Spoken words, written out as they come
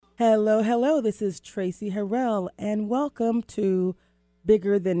Hello, hello. This is Traci Harrell, and welcome to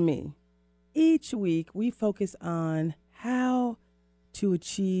Bigger Than Me. Each week, we focus on how to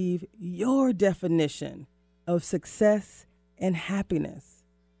achieve your definition of success and happiness.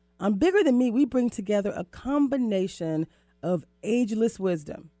 On Bigger Than Me, we bring together a combination of ageless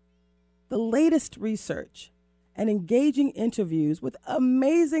wisdom, the latest research, and engaging interviews with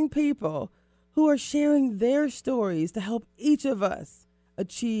amazing people who are sharing their stories to help each of us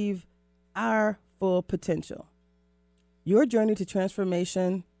achieve our full potential. Your journey to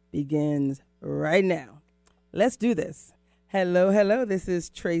transformation begins right now. Let's do this. Hello, hello. This is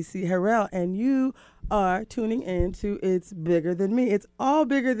Traci Harrell, and you are tuning in to It's Bigger Than Me. It's all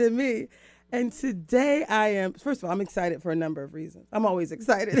bigger than me. And today first of all, I'm excited for a number of reasons. I'm always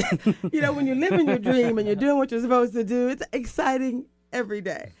excited. When you're living your dream and you're doing what you're supposed to do, it's exciting every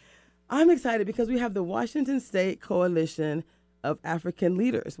day. I'm excited because we have the Washington State Coalition of African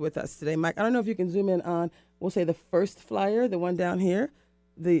Leaders with us today. Mike, I don't know if you can zoom in on, we'll say the first flyer, the one down here,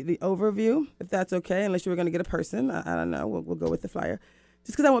 the overview, if that's okay, unless you were going to get a person. I don't know. We'll go with the flyer.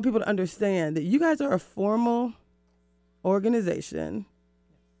 Just because I want people to understand that you guys are a formal organization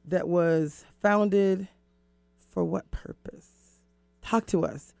that was founded for what purpose? Talk to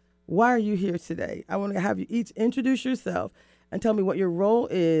us. Why are you here today? I want to have you each introduce yourself and tell me what your role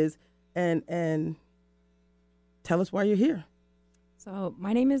is and tell us why you're here. So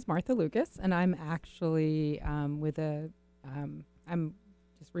my name is Martha Lucas, and I'm actually I'm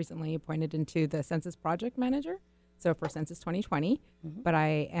just recently appointed into the Census Project Manager, so for Census 2020, but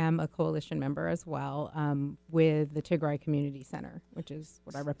I am a coalition member as well with the Tigray Community Center, which is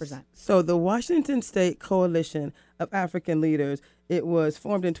what I represent. So the Washington State Coalition of African Leaders, it was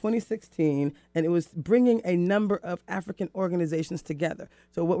formed in 2016, and it was bringing a number of African organizations together.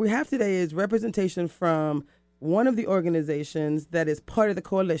 So what we have today is representation from one of the organizations that is part of the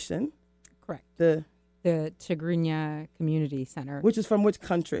coalition. Correct. The Tigrinya Community Center. Which is from which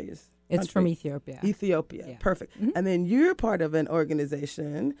countries? It's from Ethiopia. Ethiopia. Yeah. Perfect. Mm-hmm. And then you're part of an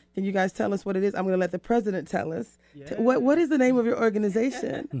organization. Can you guys tell us what it is? I'm going to let the president tell us. Yeah. What is the name of your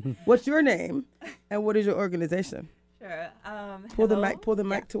organization? What's your name? And what is your organization? Sure. Pull the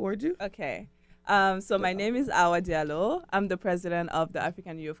mic towards you. Okay. So my name is Awa Diallo. I'm the president of the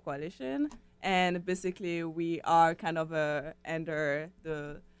African Youth Coalition. And basically, we are kind of under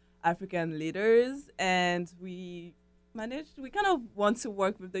the African leaders, and we kind of want to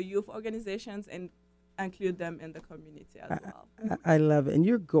work with the youth organizations and include them in the community as well. I love it. And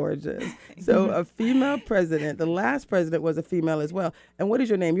you're gorgeous. So a female president. The last president was a female as well. And what is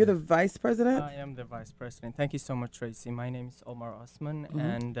your name? You're the vice president? I am the vice president. Thank you so much, Traci. My name is Omar Osman.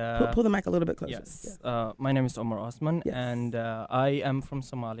 And pull the mic a little bit closer. Yes. My name is Omar Osman. Yes. And I am from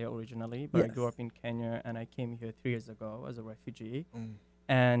Somalia originally, but I grew up in Kenya, and I came here 3 years ago as a refugee.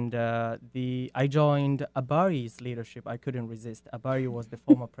 And I joined Abari's leadership. I couldn't resist. Abari was the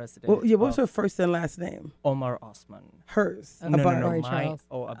former president. What's her first and last name? Omar Osman. Hers. No, Abari Charles.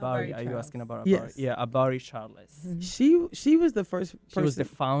 Abari. Are you asking about Abari? Yes. Yeah, Abari Charles. Mm-hmm. She was the first person. She was the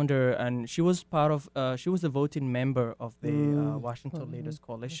founder, and she was part of. She was a voting member of the Washington Leaders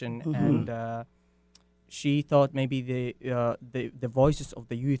Coalition, and she thought maybe the voices of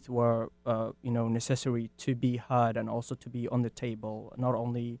the youth were necessary to be heard and also to be on the table, not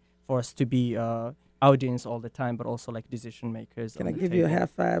only for us to be audience all the time, but also like decision makers. Can I give you a high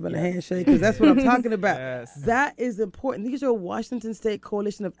five and a handshake? Because that's what I'm talking about. Yes. That is important. These are Washington State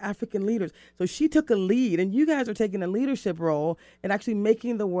Coalition of African Leaders. So she took a lead, and you guys are taking a leadership role and actually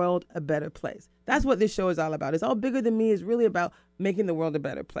making the world a better place. That's what this show is all about. It's all bigger than me. It's really about making the world a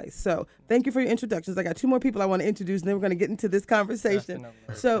better place. So thank you for your introductions. I got 2 more people I want to introduce, and then we're going to get into this conversation.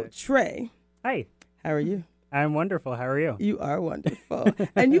 Definitely. So Trey. Hi. How are you? I'm wonderful. How are you? You are wonderful.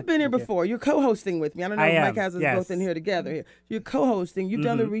 And you've been here before. You're co-hosting with me. I don't know if Mike has us both in here together. Here. You're co-hosting. You've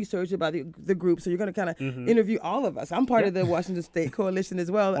done the research about the group, so you're going to kind of interview all of us. I'm part of the Washington State Coalition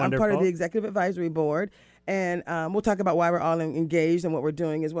as well. Wonderful. I'm part of the Executive Advisory Board. And we'll talk about why we're all engaged and what we're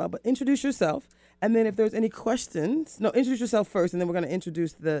doing as well. But introduce yourself. And then if there's any questions, introduce yourself first, and then we're going to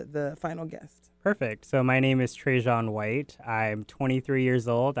introduce the final guest. Perfect. So my name is Trajan White. I'm 23 years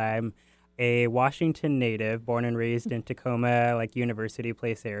old. I'm a Washington native, born and raised in Tacoma, University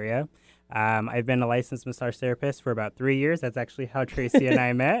Place area. I've been a licensed massage therapist for about 3 years. That's actually how Traci and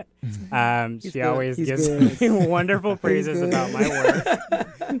I met. She always gives me wonderful praises about my work.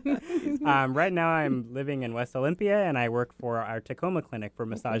 Right now I'm living in West Olympia, and I work for our Tacoma clinic for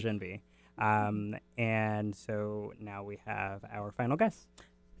Massage Envy. And so now we have our final guest.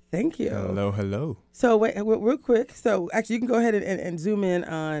 Thank you. Hello. So wait, real quick. So actually, you can go ahead and zoom in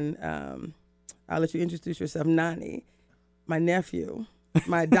on. I'll let you introduce yourself, Nani, my nephew.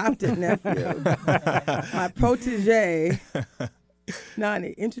 my adopted nephew, my protege.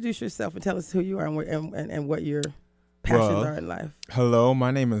 Nani, introduce yourself and tell us who you are and what your passions are in life. Hello,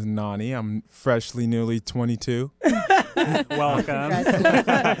 my name is Nani. I'm freshly newly 22. Welcome.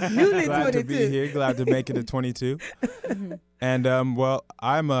 Newly Glad 22. to be here. Glad to make it to 22. And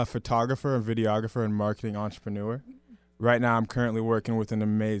I'm a photographer and videographer and marketing entrepreneur. Right now, I'm currently working with an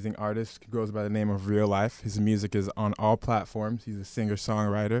amazing artist who goes by the name of Real Life. His music is on all platforms. He's a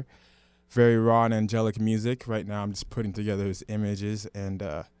singer-songwriter. Very raw and angelic music. Right now, I'm just putting together his images and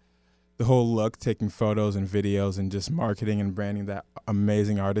the whole look, taking photos and videos and just marketing and branding that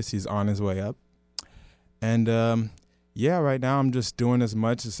amazing artist. He's on his way up. And right now I'm just doing as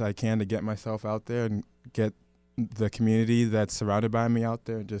much as I can to get myself out there and get the community that's surrounded by me out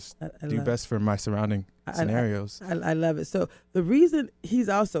there and just do best for my surrounding scenarios. I love it. So the reason he's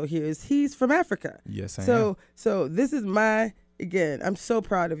also here is he's from Africa. Yes, I am. So this is again, I'm so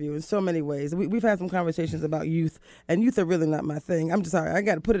proud of you in so many ways. We've had some conversations about youth, and youth are really not my thing. I'm just sorry. I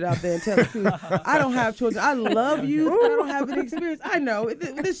got to put it out there and tell the truth. I don't have children. I love youth, but I don't have any experience. I know.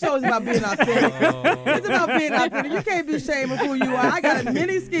 This show is about being authentic. It's about being authentic. You can't be ashamed of who you are. I got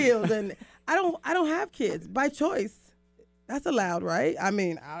many skills, and I don't have kids by choice. That's allowed, right? I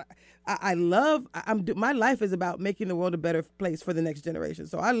mean, my life is about making the world a better place for the next generation.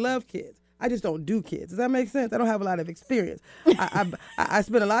 So I love kids. I just don't do kids. Does that make sense? I don't have a lot of experience. I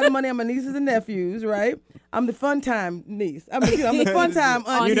spend a lot of money on my nieces and nephews, right? I'm the fun time niece. I'm the fun time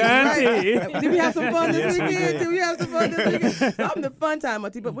auntie. Right? Did we have some fun this weekend? I'm the fun time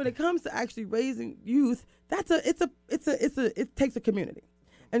auntie. But when it comes to actually raising youth, it takes a community.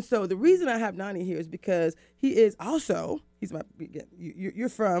 And so the reason I have Nani here is because you're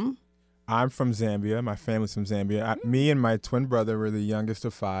from. I'm from Zambia. My family's from Zambia. Me and my twin brother were the youngest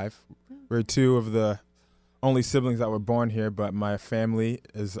of 5. We're 2 of the only siblings that were born here, but my family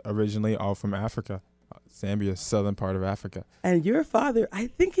is originally all from Africa. Zambia, southern part of Africa. And your father, I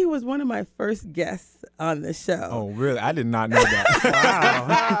think he was one of my first guests on the show. Oh, really? I did not know that.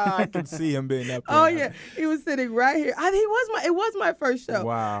 Wow. I can see him being up there. Oh, yeah. He was sitting right here. It was my first show.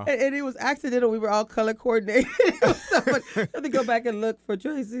 Wow. And it was accidental. We were all color coordinated. I have to go back and look for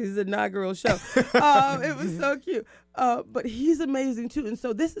Traci's inaugural show. It was so cute. But he's amazing, too. And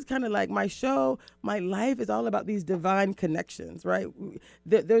so this is kind of like my show. My life is all about these divine connections, right?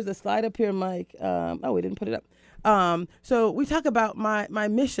 There's a slide up here, Mike. We didn't put it up. So we talk about my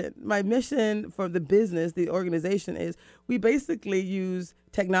mission. My mission for the business, the organization, is we basically use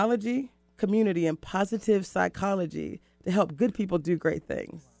technology, community, and positive psychology to help good people do great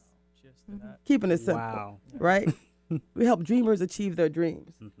things. Keeping it simple, right? We help dreamers achieve their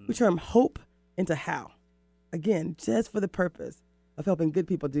dreams. We turn hope into how. Again, just for the purpose of helping good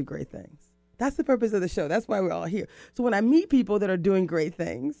people do great things. That's the purpose of the show. That's why we're all here. So when I meet people that are doing great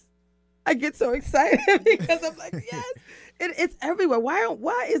things, I get so excited because I'm like, yes, it's everywhere.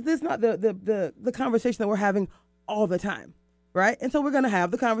 Why is this not the conversation that we're having all the time, right? And so we're going to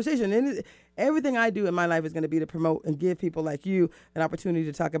have the conversation. And everything I do in my life is going to be to promote and give people like you an opportunity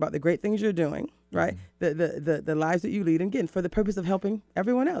to talk about the great things you're doing, right? The lives that you lead, and again, for the purpose of helping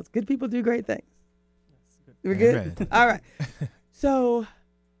everyone else. Good people do great things. We're good? All right. So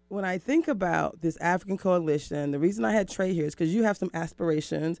when I think about this African coalition, the reason I had Trey here is because you have some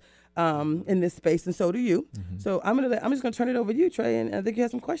aspirations in this space, and so do you. So I'm just gonna turn it over to you, Trey, and I think you have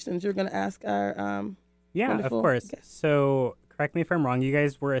some questions you're gonna ask our Yeah, of course. guest. So correct me if I'm wrong. You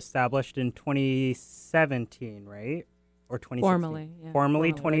guys were established in 2017, right? Or 2016? Formally, yeah.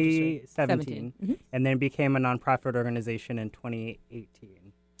 Formally Formally 2017, and then became a nonprofit organization in 2018.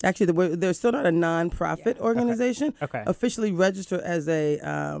 Actually, they're still not a nonprofit organization. Okay. Officially registered as a,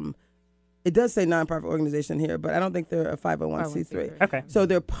 it does say nonprofit organization here, but I don't think they're a 501c3. Okay. So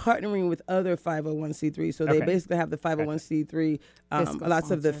they're partnering with other 501c3. So they basically have the 501c3.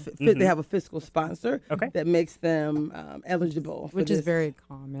 Lots of they have a fiscal sponsor that makes them eligible for which this. is very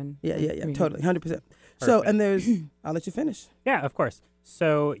common. Yeah, totally, 100%. So, and I'll let you finish. Yeah, of course.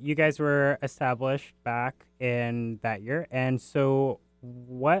 So you guys were established back in that year, and so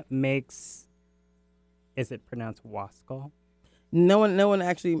what makes, is it pronounced WASCO? No one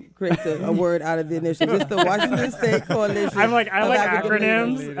actually creates a word out of the initials. It's the Washington State Coalition. I like African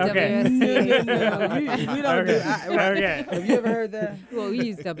acronyms. Leaders. Okay. No, we don't do. Okay. Have you ever heard that? Well, we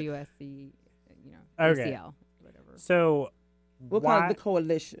use WSC, Okay. ACL, whatever. So We'll call it the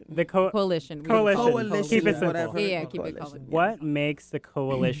coalition. The Coalition. Coalition. Keep it simple. Whatever. Yeah, keep it coalition. What makes the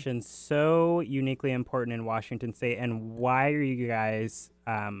coalition so uniquely important in Washington State, and why are you guys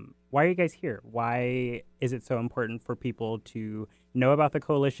here? Why is it so important for people to know about the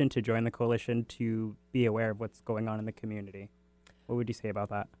coalition, to join the coalition, to be aware of what's going on in the community? What would you say about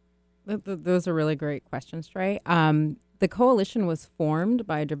that? Those are really great questions, Trey. The coalition was formed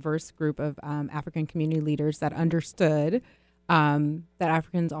by a diverse group of African community leaders that understood that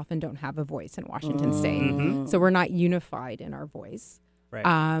Africans often don't have a voice in Washington State. Mm-hmm. So we're not unified in our voice. Right.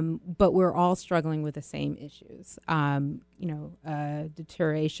 But we're all struggling with the same issues.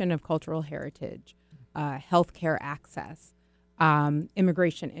 Deterioration of cultural heritage, healthcare access,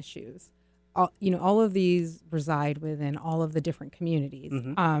 immigration issues. All of these reside within all of the different communities.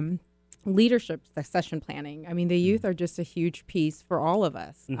 Mm-hmm. Leadership, succession planning. I mean, the youth are just a huge piece for all of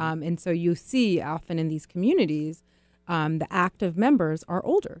us. Mm-hmm. And so you see often in these communities, the active members are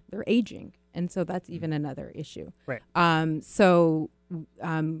older, they're aging. And so that's even another issue. Right.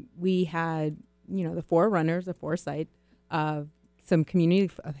 We had, the forerunners, the foresight of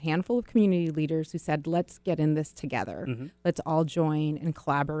a handful of community leaders who said, let's get in this together. Mm-hmm. Let's all join and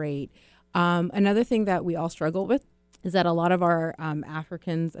collaborate. Another thing that we all struggle with is that a lot of our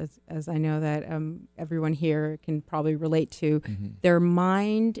Africans, as I know that everyone here can probably relate to, their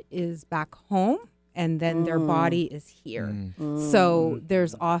mind is back home and then their body is here. So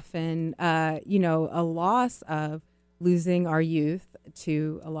there's often, a loss of losing our youth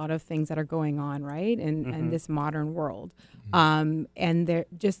to a lot of things that are going on, right, in this modern world. And there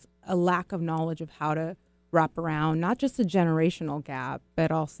just a lack of knowledge of how to wrap around not just a generational gap,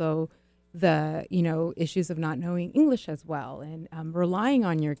 but also the issues of not knowing English as well and relying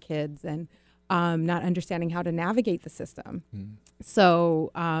on your kids and not understanding how to navigate the system. So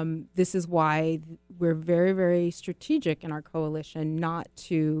this is why we're very, very strategic in our coalition not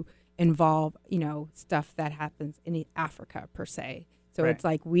to involve stuff that happens in Africa per se. So It's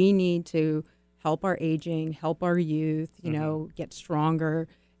like we need to help our aging, help our youth, get stronger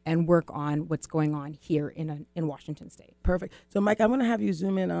and work on what's going on here in Washington State. Perfect. So, Mike, I'm going to have you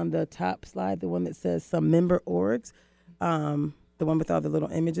zoom in on the top slide, the one that says some member orgs, the one with all the little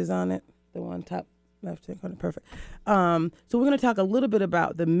images on it, the one top left-hand corner. Perfect. So we're going to talk a little bit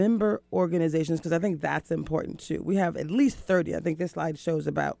about the member organizations because I think that's important too. We have at least 30. I think this slide shows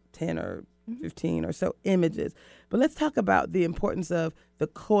about 10 or 15 or so images. But let's talk about the importance of the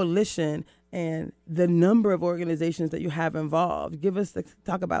coalition and the number of organizations that you have involved.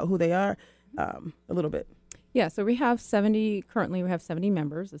 Talk about who they are a little bit. Yeah, so currently we have 70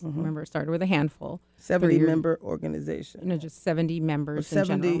 members. Remember, it started with a handful. 70 member organization. Just 70 members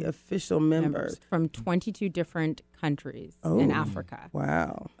 70 official members. From 22 different countries in Africa.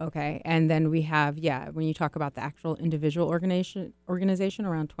 Wow. Okay, and then we have, when you talk about the actual individual organization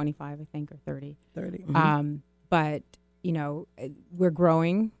around 25, I think, or 30. 30. But, we're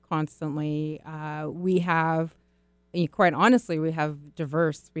growing constantly. We have, quite honestly, we have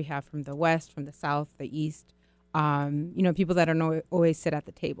diverse. We have from the West, from the South, the East, people that don't always sit at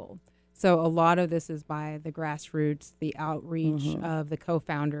the table. So a lot of this is by the grassroots, the outreach of the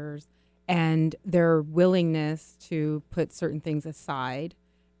co-founders, and their willingness to put certain things aside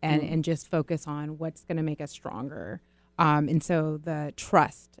and just focus on what's going to make us stronger. And so the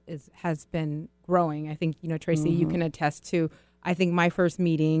trust has been growing. I think, Traci, you can attest to, I think my first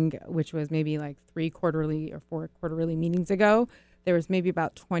meeting, which was maybe like 3 quarterly or 4 quarterly meetings ago, there was maybe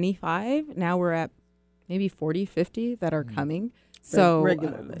about 25. Now we're at maybe 40, 50 that are coming. So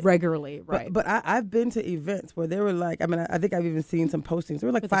regularly, right. But I've been to events where they were like, I think I've even seen some postings. There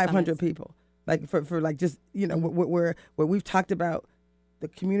were like 500 people, like for like just, where we've talked about the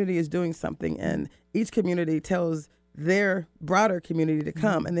community is doing something and each community tells their broader community to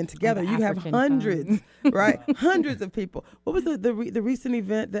come, and then together you have hundreds, right? Hundreds of people. What was the recent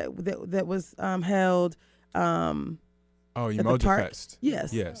event that was held? Emoji Fest.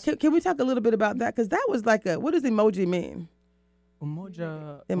 Yes. Can we talk a little bit about that? Because that was like what does emoji mean?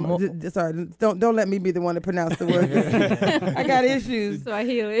 Sorry, don't let me be the one to pronounce the word. I got issues.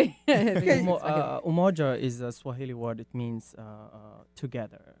 Swahili. Umoja is a Swahili word. It means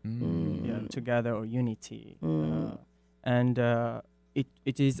together, together or unity. And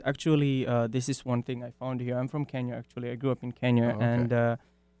it is actually, this is one thing I found here. I'm from Kenya, actually. I grew up in Kenya, and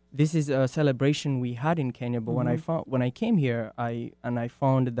this is a celebration we had in Kenya. But when I came here, I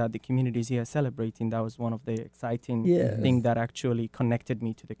found that the communities here celebrating. That was one of the exciting things that actually connected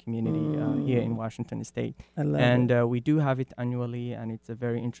me to the community here in Washington State. I love it. We do have it annually, and it's a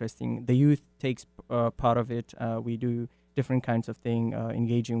very interesting. The youth takes part of it. We do different kinds of thing,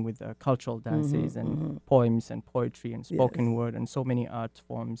 engaging with cultural dances and poems and poetry and spoken word, and so many art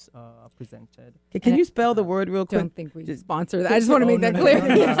forms are presented. Can you spell the word real quick? Don't think we sponsor that. I just want to make that clear.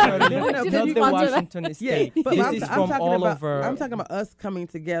 Not the Washington State. But This I'm is from talking all about, over. I'm talking about us coming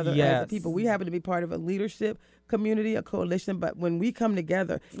together as a Yes. people. We happen to be part of a leadership community, a coalition, but when we come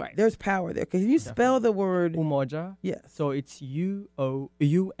together, Right. there's power there. Can you spell the word? Umoja. Yes. So it's Umoja.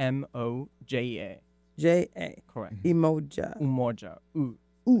 J-A. Correct. Emoja. Umoja. Ooh.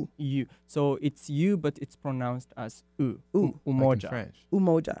 U. So it's U, but it's pronounced as U. Ooh. Like in Umoja. French.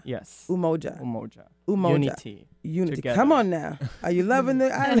 Umoja. Yes. Umoja. Umoja. Umoja. Unity. Unity. Together. Come on now. Are you loving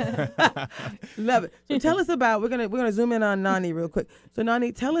the? I love it. So tell us about. We're gonna zoom in on Nani real quick. So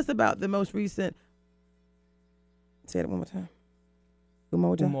Nani, tell us about the most recent. Say it one more time.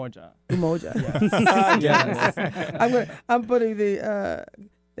 Umoja. Umoja. Umoja. Yes. I'm putting the.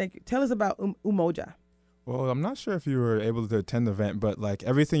 Thank you. Tell us about Umoja. Well, I'm not sure if you were able to attend the event, but like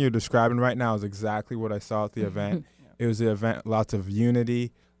everything you're describing right now is exactly what I saw at the event. It was the event, lots of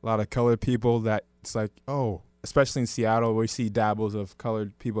unity, a lot of colored people that it's like, oh, especially in Seattle, we see dabbles of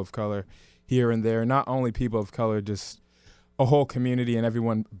colored people of color here and there. Not only people of color, just a whole community and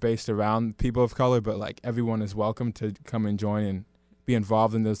everyone based around people of color, but like everyone is welcome to come and join and be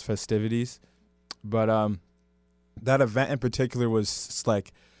involved in those festivities. But that event in particular was just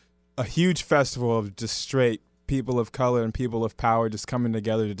like a huge festival of just straight people of color and people of power just coming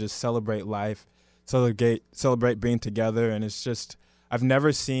together to just celebrate life, celebrate being together. And it's just, I've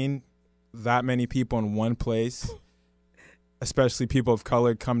never seen that many people in one place, especially people of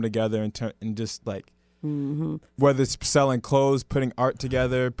color, come together and just like, whether it's selling clothes, putting art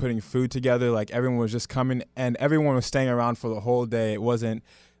together, putting food together, like everyone was just coming and everyone was staying around for the whole day. It wasn't,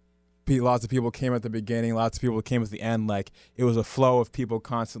 lots of people came at the beginning, lots of people came at the end. Like it was a flow of people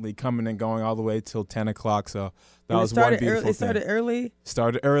constantly coming and going all the way till 10 o'clock. So that was one beautiful thing. It started early.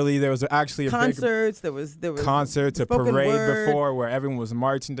 Started early. There was actually concerts. There was concerts, a parade before where everyone was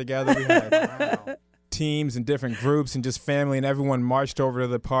marching together. We had teams and different groups and just family, and everyone marched over to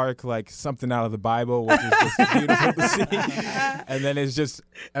the park like something out of the Bible, which is just beautiful to see. And then it's just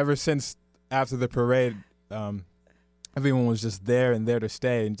ever since after the parade. Everyone was just there and there to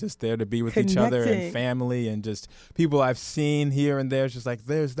stay and just there to be with each other and family and just people I've seen here and there. It's just like,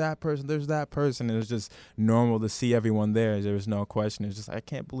 there's that person. And it was just normal to see everyone there. There was no question. It's just, I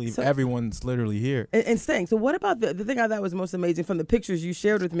can't believe everyone's literally here. And staying. So what about the thing I thought was most amazing from the pictures you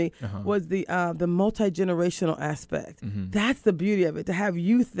shared with me was the multi-generational aspect. That's the beauty of it, to have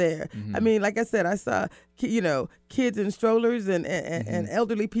youth there. I mean, like I said, I saw, kids in strollers and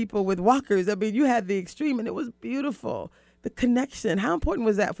elderly people with walkers. I mean, you had the extreme and it was beautiful. The connection. How important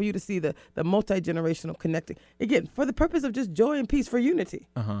was that for you to see the multi-generational connecting? Again, for the purpose of just joy and peace, for unity.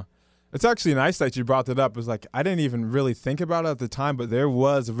 It's actually nice that you brought that up. It's like, I didn't even really think about it at the time, but there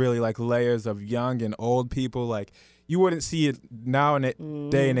was really like layers of young and old people. Like you wouldn't see it now in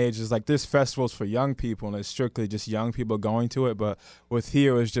day and age. It's like there's festivals for young people and it's strictly just young people going to it. But with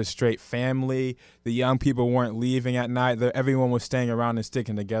here, it was just straight family. The young people weren't leaving at night. Everyone was staying around and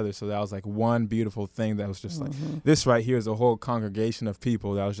sticking together. So that was like one beautiful thing that was just like, this right here is a whole congregation of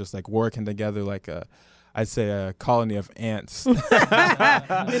people that was just like working together like I'd say a colony of ants. In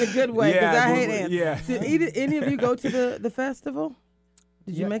a good way, because I hate ants. Yeah. Did any of you go to the festival?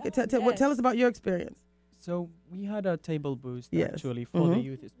 Did you make it? Tell us about your experience. So we had a table boost Yes. actually for the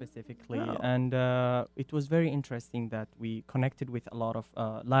youth specifically, and it was very interesting that we connected with a lot of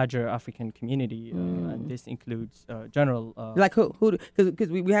larger African community, and this includes general. Like who? Because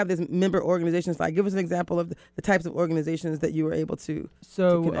we have this member organizations. Like, give us an example of the types of organizations that you were able to.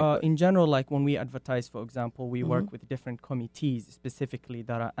 So in general, like when we advertise, for example, we work with different committees specifically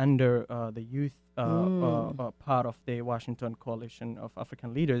that are under the youth part of the Washington Coalition of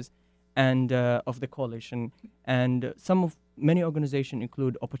African Leaders. And of the coalition, and many organizations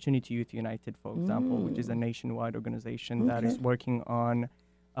include Opportunity Youth United, for example, which is a nationwide organization that is working on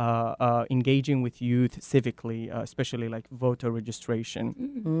engaging with youth civically, especially like voter registration,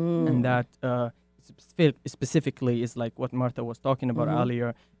 and that specifically is like what Martha was talking about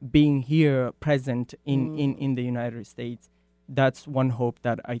earlier, being here present in the United States. That's one hope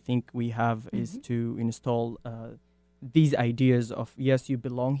that I think we have is to install these ideas of, yes, you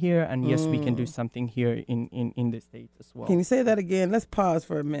belong here, and yes, we can do something here in the States as well. Can you say that again? Let's pause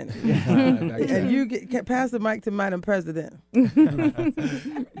for a minute. And you pass the mic to Madam President.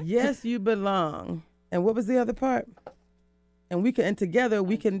 Yes, you belong. And what was the other part? And together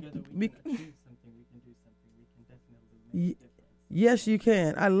we can. Yes, you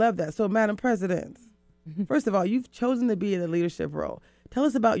can. I love that. So, Madam President, first of all, you've chosen to be in a leadership role. Tell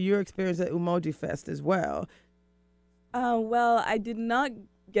us about your experience at Umoji Fest as well. Well, I did not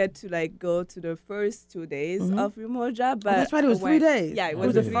get to like go to the first 2 days Mhm. of Umoja, but That's right. It was 3 days. Yeah, It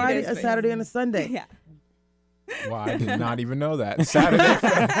was a 3 Friday, days a for- Saturday, and a Sunday. Yeah. Wow, I did not even know that. Saturday,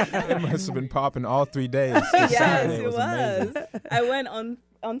 it must have been popping all 3 days. 'cause Yes, Saturday it was amazing. I went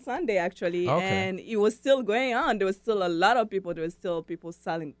on Sunday actually, Okay. and it was still going on. There was still a lot of people. There was still people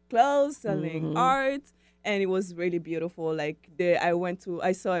selling clothes, selling art, and it was really beautiful. Like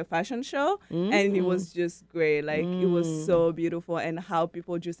I saw a fashion show, and it was just great. Like it was so beautiful, and how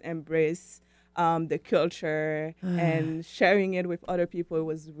people just embrace the culture and sharing it with other people. It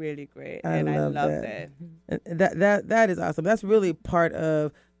was really great, and I love loved that. it. That is awesome. That's really part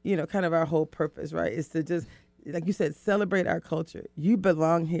of, kind of our whole purpose, right? Is to just, like you said, celebrate our culture. You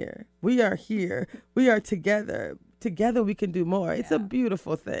belong here. We are here. We are together. Together we can do more. It's a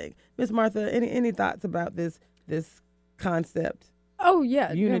beautiful thing. Miss Martha, any thoughts about this concept? Oh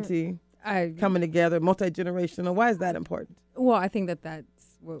yeah, Unity, coming together, multi-generational. Why is that important? Well, I think that's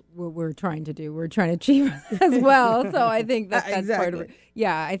what we're trying to do. We're trying to achieve as well. So I think that's part of it.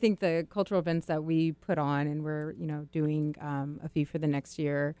 Yeah, I think the cultural events that we put on, and we're doing a few for the next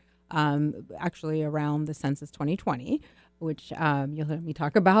year, actually around the census 2020, which you'll hear me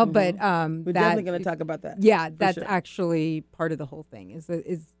talk about. But we're definitely going to talk about that. Yeah, that's sure. actually part of the whole thing. Is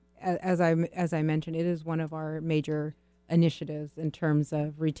as I mentioned, it is one of our major initiatives in terms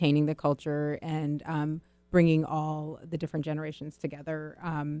of retaining the culture and bringing all the different generations together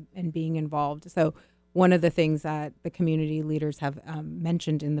and being involved. So one of the things that the community leaders have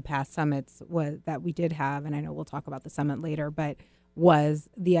mentioned in the past summits was that we did have, and I know we'll talk about the summit later, but was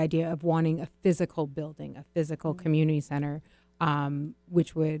the idea of wanting a physical building, a physical community center,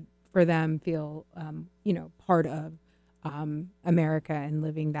 which would, for them, feel, part of America and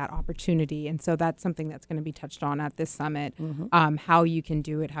living that opportunity. And so that's something that's going to be touched on at this summit, how you can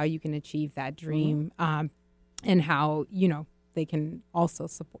do it, how you can achieve that dream, and how, they can also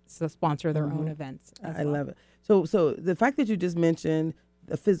sponsor their own events. I love it. So the fact that you just mentioned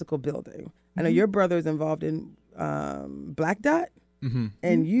the physical building, I know your brother is involved in Black Dot. Mm-hmm.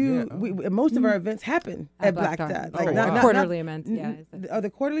 And most of our events happen at Black Dot. Like, wow. Quarterly events, yeah. Are the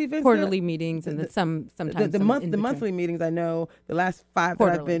quarterly events? Quarterly meetings, and then sometimes the monthly meetings. I know the last 5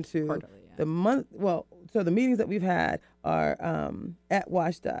 that I've been to. Quarterly, yeah. So the meetings that we've had are at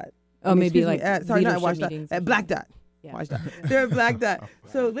Wash Dot. Oh, maybe not at Wash Dot, meetings at Black Dot. Yeah. Watch that. They're at Black Dot.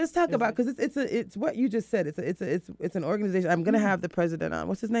 So let's talk about, because it's what you just said. It's an organization. I'm gonna have the president on.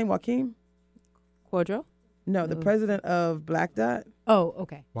 What's his name? Joaquin? Quadro? No, the president of Black Dot. Oh,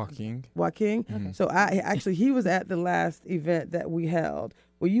 okay. Joaquin. Mm-hmm. So he was at the last event that we held.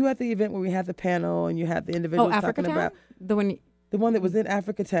 Were you at the event where we had the panel and you had the individuals Africa talking Town? about The one that was in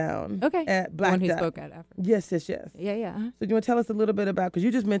Africa Town? Okay. At Black the one who Dot. spoke at Africa. Yes. Yeah. Uh-huh. So do you want to tell us a little bit about, because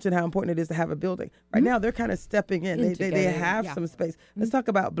you just mentioned how important it is to have a building. Right now they're kind of stepping in. They have some space. Let's talk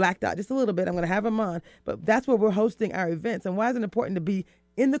about Black Dot just a little bit. I'm going to have them on, but that's where we're hosting our events. And why is it important to be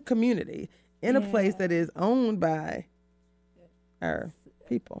in the community, in a place that is owned by our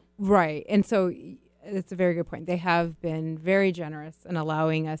people? Right. And so it's a very good point. They have been very generous in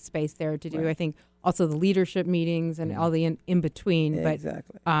allowing us space there to do, I think, also the leadership meetings and all the in between.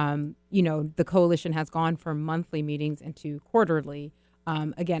 Exactly. But, the coalition has gone from monthly meetings into quarterly.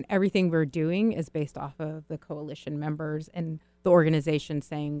 Again, everything we're doing is based off of the coalition members and the organization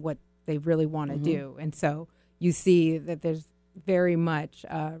saying what they really want to do. And so you see that there's very much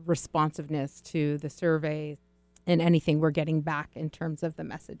responsiveness to the survey and anything we're getting back in terms of the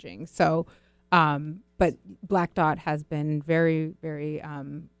messaging. So, but Black Dot has been very, very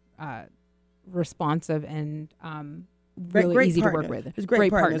responsive and really great easy partner. to work with. It's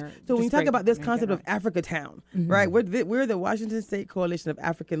great partners. partner. So when you Just talk great about this partner in concept of general. Africa Town, right? We're the Washington State Coalition of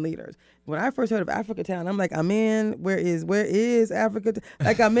African Leaders. When I first heard of Africa Town, I'm like, I'm in. Where is Africa?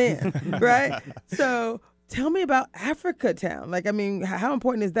 Like, I'm in, right? So tell me about Africa Town. Like, I mean, how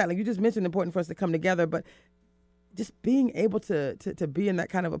important is that? Like, you just mentioned important for us to come together, but just being able to be in that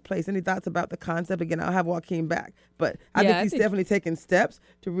kind of a place. Any thoughts about the concept? Again, I'll have Joaquin back, but I think he's definitely taking steps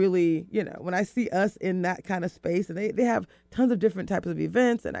to really, when I see us in that kind of space, and they have tons of different types of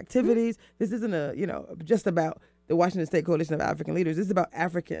events and activities. This isn't just about the Washington State Coalition of African Leaders. This is about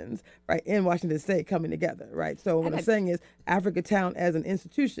Africans, right, in Washington State coming together, right? So what I'm saying is Africa Town as an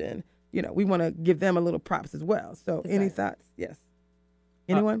institution, we want to give them a little props as well. So any thoughts? Yes.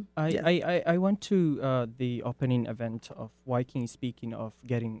 Anyone? I went to the opening event of Viking, speaking of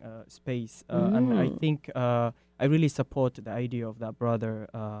getting space, and I think I really support the idea of that brother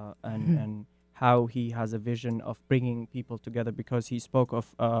and how he has a vision of bringing people together, because he spoke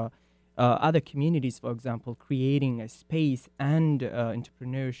of other communities, for example, creating a space and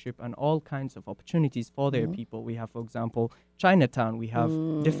entrepreneurship and all kinds of opportunities for their people. We have, for example, Chinatown. We have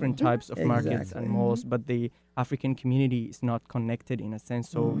different types of markets and malls, but the African community is not connected in a sense.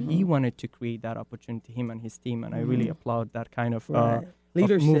 So he wanted to create that opportunity, him and his team, and I really applaud that kind of, of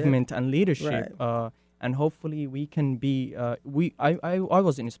movement and leadership. And hopefully we can be, I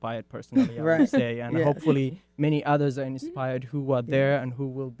was inspired personally, I would say, and hopefully many others are inspired who are there and who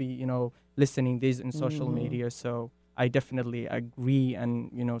will be, listening this in social media. So I definitely agree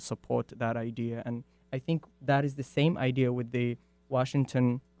and, support that idea. And I think that is the same idea with the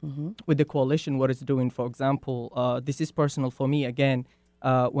Washington, with the coalition, what it's doing. For example, this is personal for me. Again,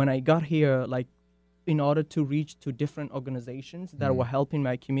 when I got here, like, in order to reach to different organizations that were helping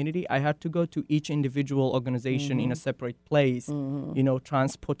my community, I had to go to each individual organization in a separate place.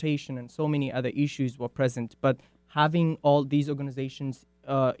 Transportation and so many other issues were present. But having all these organizations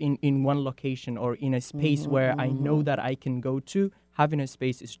in one location or in a space where I know that I can go to, having a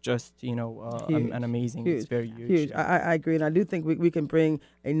space is just, an amazing. It's very huge. I agree. And I do think we can bring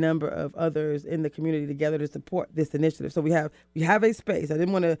a number of others in the community together to support this initiative. So we have a space. I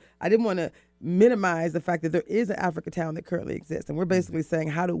didn't want to minimize the fact that there is an Africa Town that currently exists. And we're basically saying,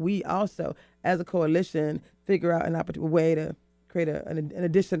 how do we also, as a coalition, figure out a way to create an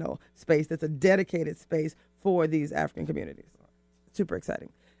additional space that's a dedicated space for these African communities. Super exciting.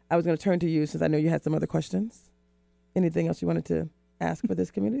 I was going to turn to you since I know you had some other questions. Anything else you wanted to ask for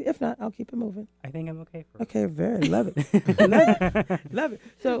this community? If not, I'll keep it moving. I think I'm okay for it. Okay, very. Love it. Love it.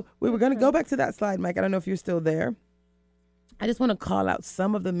 So we were going to go back to that slide, Mike. I don't know if you're still there. I just want to call out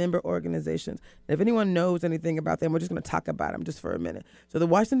some of the member organizations. If anyone knows anything about them, we're just going to talk about them just for a minute. So the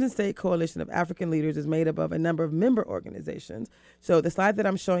Washington State Coalition of African Leaders is made up of a number of member organizations. So the slide that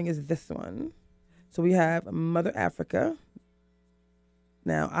I'm showing is this one. So we have Mother Africa.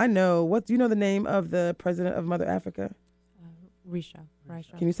 Now, do you know the name of the president of Mother Africa? Risho.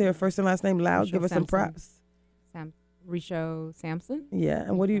 Can you say her first and last name loud? Risho Give us some props. Risho Sampson. Yeah,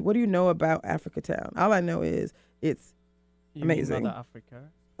 and what do you know about Africa Town? All I know is it's amazing. Mother Africa.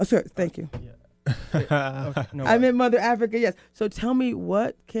 Oh, sure. Thank you. Yeah. No, I meant Mother Africa. Yes. So tell me,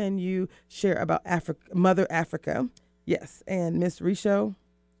 what can you share about Mother Africa? Yes, and Miss Risho.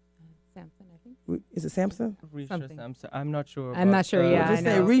 Samson, I think. Is it Samson? Risho Samson. I'm not sure. I'm not sure. Yeah, just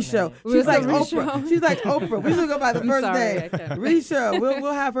I say know. Risho. We'll She's like Risho. Oprah. She's like Oprah. We should go by the first name. Okay. Risho.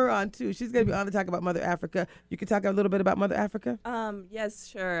 We'll have her on too. She's gonna be on to talk about Mother Africa. You can talk a little bit about Mother Africa. Yes,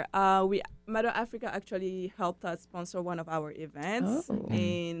 sure. Mother Africa actually helped us sponsor one of our events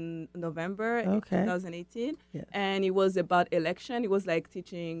in November 2018, and it was about election. It was like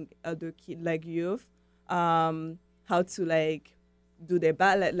teaching the kid, like youth, how to do the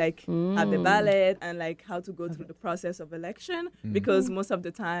ballot, have the ballot, and how to go through the process of election, because most of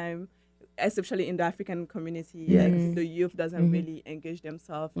the time, especially in the African community, the youth doesn't really engage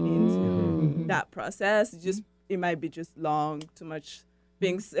themselves into that process. It might be just long, too much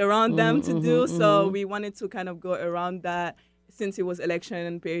things around them to do. So we wanted to kind of go around that. Since it was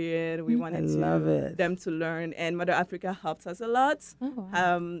election period, we wanted them to learn, and Mother Africa helped us a lot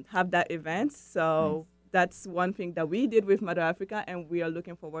have that event. So that's one thing that we did with Mother Africa, and we are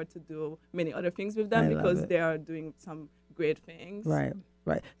looking forward to do many other things with them because they are doing some great things.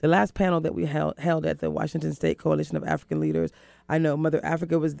 Right. The last panel that we held at the Washington State Coalition of African Leaders, I know Mother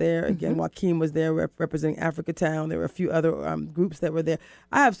Africa was there. Again, Joaquin was there representing Africa Town. There were a few other groups that were there.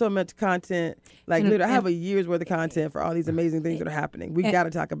 I have so much content. Literally, I have a year's worth of content for all these amazing things that are happening. We got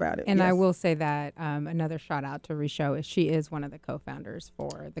to talk about it. And I will say that another shout out to Risho is she is one of the co-founders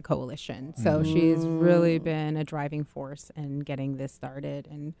for the coalition. So she's really been a driving force in getting this started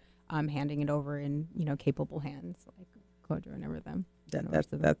and handing it over in capable hands like Kodra and everything.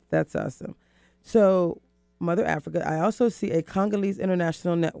 That's awesome. So, Mother Africa. I also see a Congolese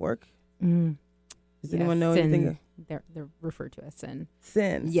International Network. Does anyone know anything? They're referred to as CIN.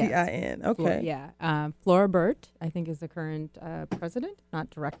 CIN. Yes. CIN. Okay. Flora Burt, I think, is the current president, not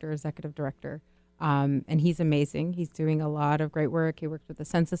director, executive director. And he's amazing. He's doing a lot of great work. He worked with the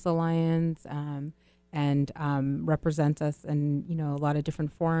Census Alliance and represents us in a lot of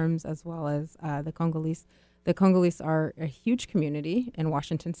different forums, as well as the Congolese. The Congolese are a huge community in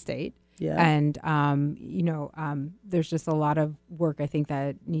Washington State. Yeah. And, there's just a lot of work, I think,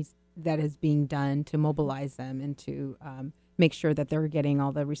 that is being done to mobilize them and to make sure that they're getting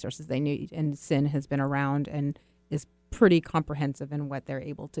all the resources they need. And CIN has been around and is pretty comprehensive in what they're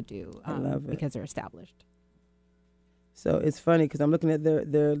able to do because they're established. So it's funny because I'm looking at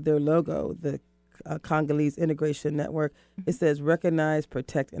their logo, the Congolese Integration Network. It says recognize,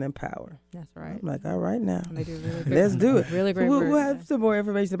 protect, and empower. That's right. I'm like, all right now. And they do really good. Let's do it. Really great So work. we'll have some more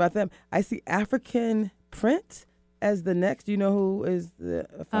information about them. I see African Print as the next. Do you know who is the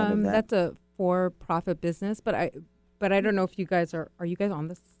founder of that? That's a for-profit business, but I don't know if you guys are you guys on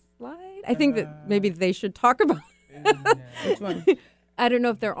the slide? I think that maybe they should talk about Which one? I don't know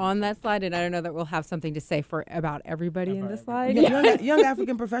if they're on that slide, and I don't know that we'll have something to say for about everybody in the slide. Young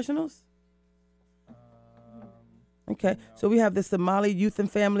African professionals? Okay, so we have the Somali Youth and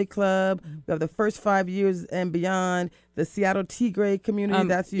Family Club. We have the First 5 Years and Beyond, the Seattle Tigray community.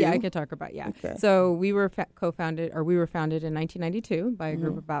 That's you. Yeah, I could talk about, Okay. So we were founded in 1992 by a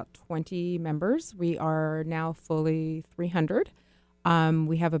group of about 20 members. We are now fully 300.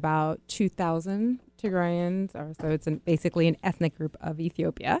 We have about 2,000 Tigrayans, so it's basically an ethnic group of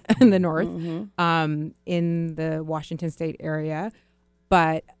Ethiopia in the north, in the Washington State area.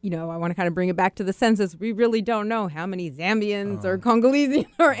 But, I want to kind of bring it back to the census. We really don't know how many Zambians or Congolese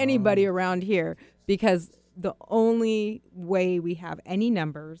or anybody around here, because the only way we have any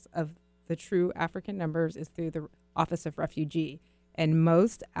numbers of the true African numbers is through the Office of Refugee. And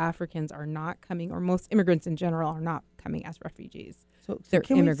most Africans are not coming, or most immigrants in general are not coming as refugees. So They're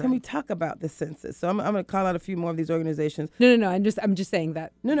can immigrants. we talk about the census? So I'm going to call out a few more of these organizations. No. I'm just saying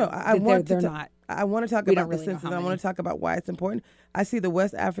that. I want they're to not. I want to talk We about don't the really know census. how And I want many. to talk about why it's important. I see the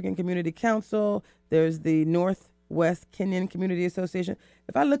West African Community Council. There's the Northwest Kenyan Community Association.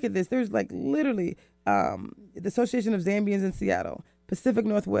 If I look at this, there's like literally the Association of Zambians in Seattle, Pacific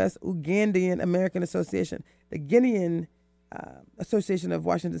Northwest Ugandan American Association, the Guinean Association of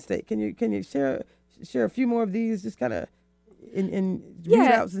Washington State. Can you share a few more of these? Just kind of in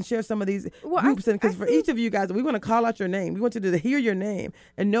readouts and share some of these groups, because for each of you guys, we want to call out your name. We want you to hear your name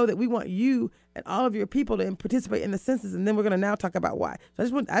and know that we want you and all of your people to participate in the census, and then we're going to now talk about why. So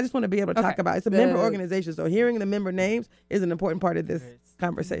I just want to be able to talk about it's a member organization, so hearing the member names is an important part of this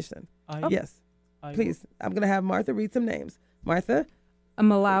conversation. Yes, please. I'm going to have Martha read some names. Martha. A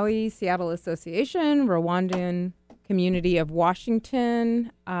Malawi Seattle Association, Rwandan Community of Washington,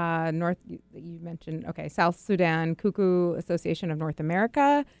 North, you mentioned, South Sudan Kuku Association of North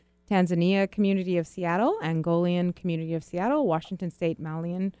America, Tanzania Community of Seattle, Angolan Community of Seattle, Washington State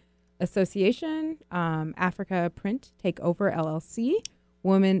Malian Association, Africa Print Takeover LLC,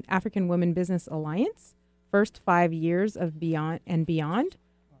 African Women Business Alliance, First 5 Years of Beyond,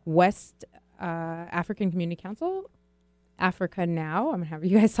 West African Community Council, Africa Now. I'm going to have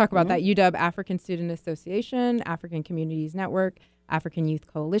you guys talk about that. UW African Student Association, African Communities Network, African Youth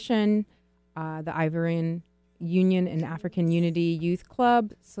Coalition, the Ivorian Union and African Unity Youth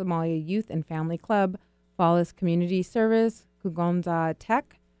Club, Somalia Youth and Family Club, Fallis Community Service, Kugonza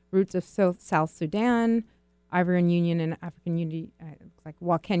Tech, Roots of South Sudan, Ivorian Union and African Unity, like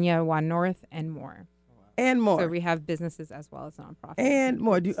Wa Kenya, Wa North, and more. And more. So we have businesses as well as nonprofits. And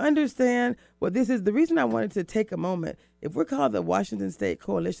more. Do you understand what this is? The reason I wanted to take a moment, if we're called the Washington State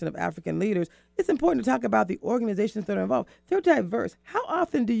Coalition of African Leaders, it's important to talk about the organizations that are involved. They're diverse. How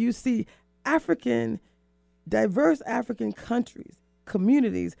often do you see diverse African countries,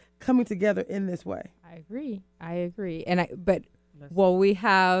 communities coming together in this way? I agree. But we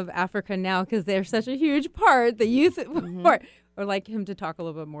have Africa Now because they're such a huge part, the youth part. I'd like him to talk a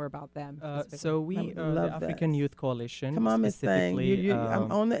little bit more about them. So we, the African Youth Coalition. Come on, Miss Thang.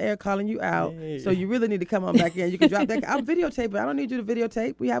 I'm on the air calling you out, so you really need to come on back in. You can drop that. I'm videotaping. I don't need you to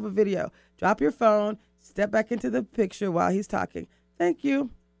videotape. We have a video. Drop your phone. Step back into the picture while he's talking. Thank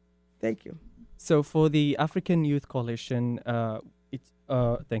you. So for the African Youth Coalition,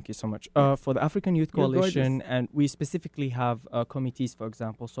 thank you so much. For the African Youth Coalition, and we specifically have committees, for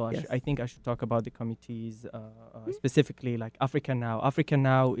example. So I think I should talk about the committees specifically, like Africa Now. Africa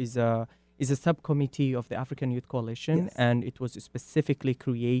Now is a subcommittee of the African Youth Coalition, and it was specifically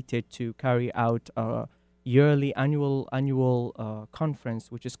created to carry out a yearly annual conference,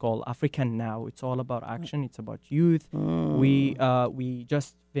 which is called African Now. It's all about action. It's about youth. We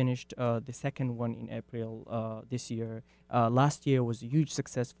just finished the second one in April this year. Last year was huge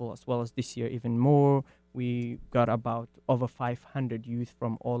successful, as well as this year even more. We got about over 500 youth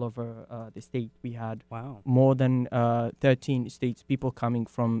from all over the state. We had more than 13 states, people coming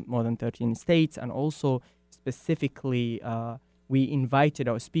from more than 13 states, and also specifically we invited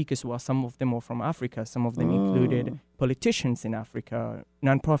our speakers, who are some of them are from Africa. Some of them included politicians in Africa,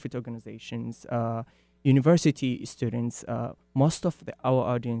 nonprofit organizations, university students. Most of our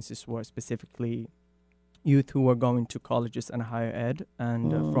audiences were specifically youth who were going to colleges and higher ed,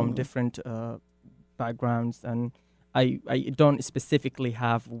 and from different backgrounds. And I don't specifically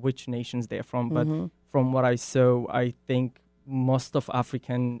have which nations they're from, but from what I saw, I think most of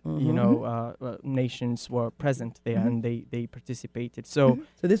African, nations were present there, and they participated. So,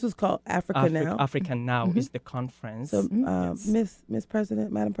 so this was called Africa Now. Africa Now is the conference. So, Miss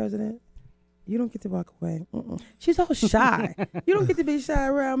President, Madam President, you don't get to walk away. She's all shy. You don't get to be shy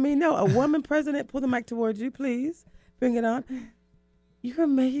around me. No, a woman president. Pull the mic towards you, please. Bring it on. You're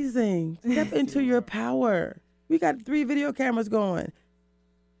amazing. Step into your power. We got 3 video cameras going.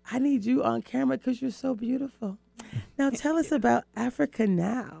 I need you on camera because you're so beautiful. Now tell us about Africa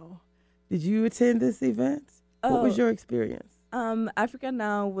Now. Did you attend this event? What was your experience? Africa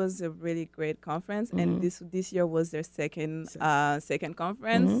Now was a really great conference, and this year was their second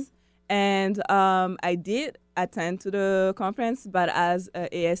conference. And I did attend to the conference, but as an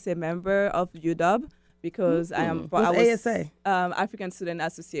ASA member of UW, because I was ASA? African Student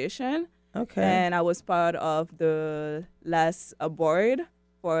Association. Okay. And I was part of the last board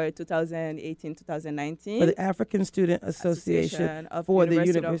for 2018-2019. For the African Student Association of for the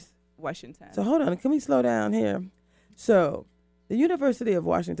University University of Washington. So hold on, can we slow down here? So the University of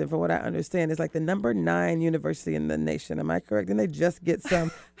Washington, from what I understand, is like the number 9 university in the nation. Am I correct? And they just get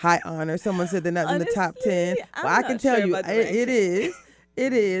some high honor. Someone said they're not in the top 10. Well, I can tell you it is.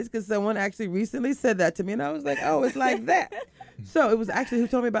 It is, because someone actually recently said that to me, and I was like, oh, it's like that. So it was actually, who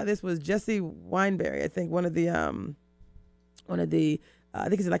told me about this was Jesse Weinberry, I think, one of the I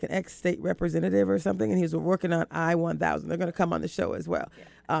think he's like an ex-state representative or something, and he was working on I-1000. They're going to come on the show as well.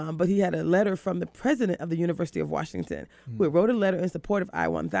 Yeah. But he had a letter from the president of the University of Washington, who wrote a letter in support of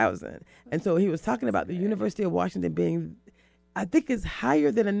I-1000. And so he was talking about the University of Washington being, I think, is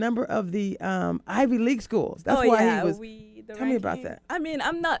higher than a number of the Ivy League schools. That's why he was. Tell me about that. I mean,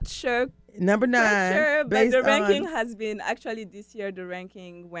 I'm not sure. Number 9. Sure, but the ranking has been, actually this year the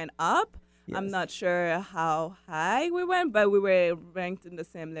ranking went up. Yes. I'm not sure how high we went, but we were ranked in the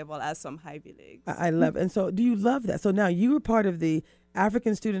same level as some Ivy Leagues. I love it. And so do you love that? So now you were part of the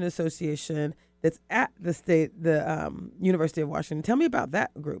African Student Association that's at the University of Washington. Tell me about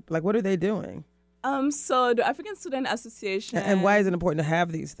that group. Like, what are they doing? So the African Student Association. And why is it important to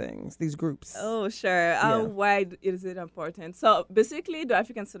have these things, these groups? Oh, sure. Why is it important? So basically, the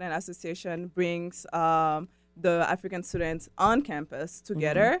African Student Association brings the African students on campus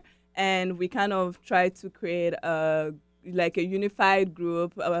together, and we kind of try to create a unified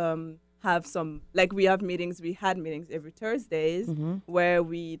group. Have some, we have meetings. We had meetings every Thursdays where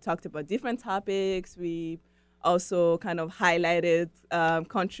we talked about different topics. We also kind of highlighted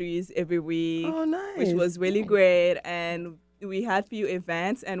countries every week, which was really great. And we had few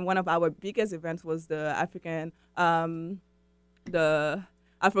events, and one of our biggest events was the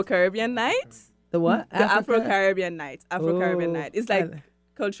Afro-Caribbean Night. The what? The Afro-Caribbean Night. Afro-Caribbean Night. It's like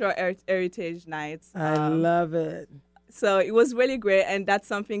cultural heritage nights. I love it. So it was really great, and that's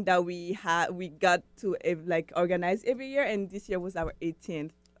something that we got to organize every year. And this year was our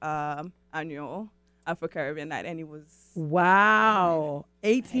 18th annual Afro-Caribbean Night, and it was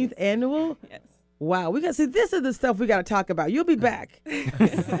 18th annual. Yes. Wow, this is the stuff we got to talk about. You'll be back.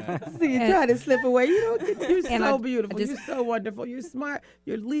 See, you try to slip away. You're so beautiful. You're so wonderful. You're smart.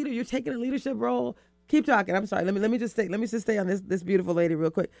 You're a leader. You're taking a leadership role. Keep talking. I'm sorry. Let me just stay on this beautiful lady real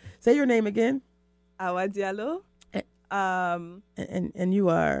quick. Say your name again. Awa Diallo. And you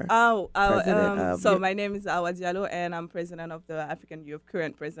are so my name is Awa Diallo, and I'm president of the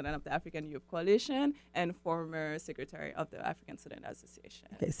current president of the African Youth Coalition, and former secretary of the African Student Association.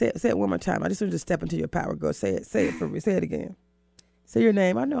 Okay, say it one more time. I just want you to step into your power. Go say it for me. Say it again. Say your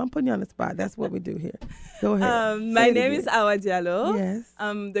name. I know I'm putting you on the spot. That's what we do here. Go ahead. My name is Awa Diallo. Yes.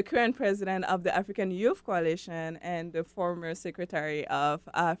 I'm the current president of the African Youth Coalition and the former secretary of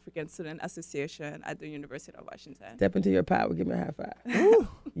African Student Association at the University of Washington. Step into your power. Give me a high five. Ooh,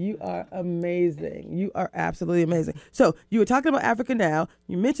 you are amazing. You are absolutely amazing. So you were talking about Africa Now.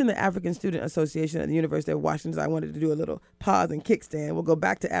 You mentioned the African Student Association at the University of Washington. So I wanted to do a little pause and kickstand. We'll go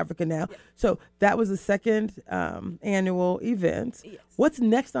back to Africa Now. Yeah. So that was the second annual event. Yes. What's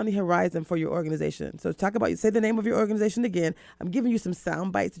next on the horizon for your organization? So say the name of your organization again. I'm giving you some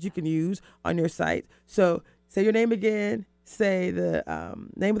sound bites that you can use on your site. So say your name again, say the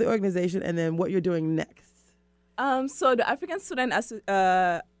name of the organization, and then what you're doing next. So the African Student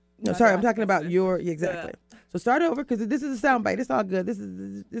I'm talking about exactly. So start over, because this is a sound bite. It's all good. This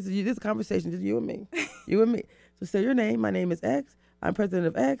is a conversation, just you and me. You and me. So say your name. My name is X. I'm president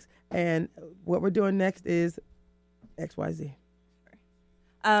of X, and what we're doing next is XYZ.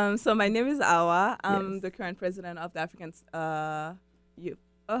 So my name is Awa. I'm the current president of the African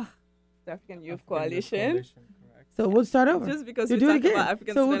Youth Coalition. So we'll start over. Just because we talked about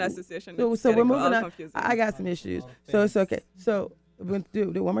African Student Association. So we're moving on. I got some issues. So it's okay. So we'll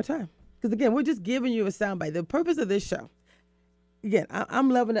do it one more time. Because again, we're just giving you a soundbite. The purpose of this show again, I'm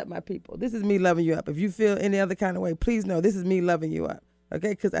loving up my people. This is me loving you up. If you feel any other kind of way, please know this is me loving you up.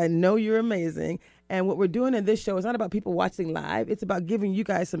 Okay, because I know you're amazing. And what we're doing in this show is not about people watching live. It's about giving you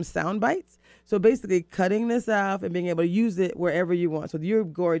guys some sound bites. So basically cutting this off and being able to use it wherever you want. So you're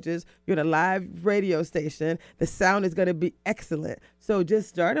gorgeous. You're in a live radio station. The sound is going to be excellent. So just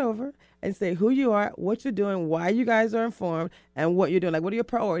start over and say who you are, what you're doing, why you guys are informed, and what you're doing. Like, what are your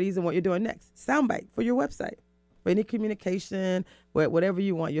priorities and what you're doing next? Soundbite for your website, for any communication, whatever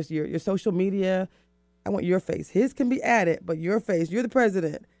you want, your social media. I want your face. His can be added, but your face. You're the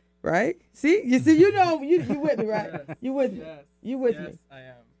president, right? See, you with me, right? Yes. You with me? Yes. You with me? Yes, I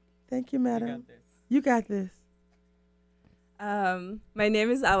am. Thank you, madam. You got this. You got this. My name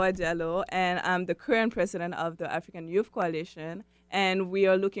is Awa Diallo, and I'm the current president of the African Youth Coalition. And we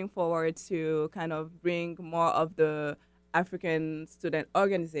are looking forward to kind of bring more of the African student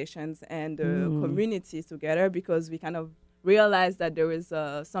organizations and the communities together, because we kind of realize that there is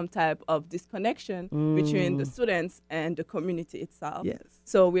some type of disconnection between the students and the community itself. Yes.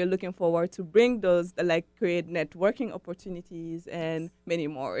 So we're looking forward to bring those, create networking opportunities and many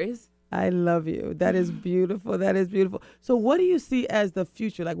more. I love you. That is beautiful. That is beautiful. So what do you see as the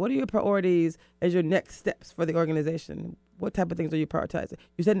future? Like, what are your priorities as your next steps for the organization? What type of things are you prioritizing?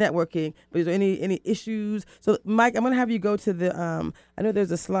 You said networking, but is there any issues? So, Mike, I'm going to have you go to the, I know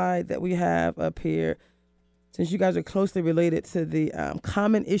there's a slide that we have up here, since you guys are closely related to the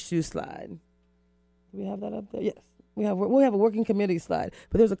common issues slide. Do we have that up there? Yes. We have a working committee slide,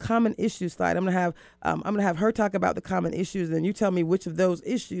 but there's a common issue slide. I'm gonna have her talk about the common issues, and you tell me which of those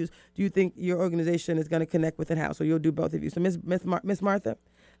issues do you think your organization is going to connect with in-house. So you'll do both of you. So Miss Martha,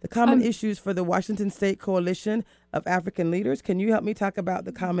 the common issues for the Washington State Coalition of African Leaders. Can you help me talk about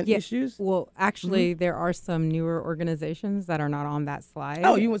the common issues? Well, actually, there are some newer organizations that are not on that slide.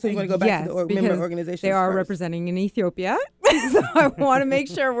 Oh, you want to go back to the member organizations? They are first. representing in Ethiopia, so I want to make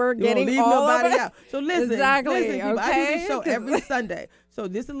sure we're getting leave all nobody of it. out. So listen, Exactly, people, I do this okay? show every Sunday. So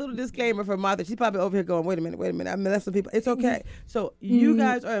this is a little disclaimer for Martha. She's probably over here going, wait a minute. I left some people. It's okay. So you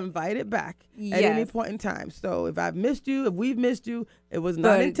guys are invited back at any point in time. So if I've missed you, if we've missed you, it was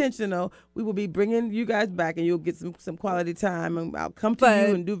not intentional. We will be bringing you guys back, and you'll get some quality time, and I'll come to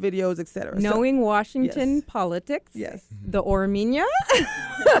you and do videos, etc. Knowing Washington politics, the Orminya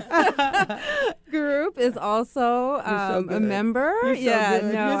group is also a member.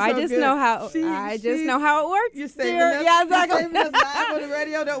 I just know how it works. You're saving us. Yeah, exactly. You're saving us live on the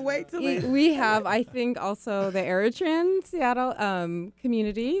radio. Don't wait till we have, I think, also the Eritrean Seattle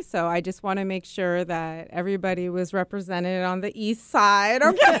community. So I just want to make sure that everybody was represented on the east side.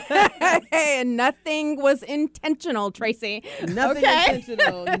 Okay, and nothing was intentional, Tracy. Nothing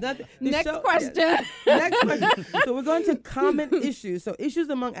intentional. Next question. Next question. So we're going to common issues. So issues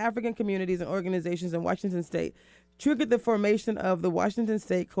among African communities and organizations in Washington State triggered the formation of the Washington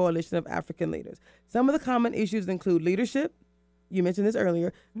State Coalition of African Leaders. Some of the common issues include leadership. You mentioned this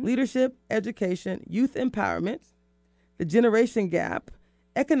earlier. Leadership, education, youth empowerment, the generation gap,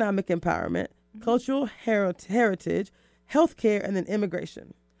 economic empowerment, cultural heritage, healthcare, and then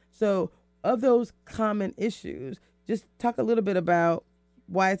immigration. So of those common issues, just talk a little bit about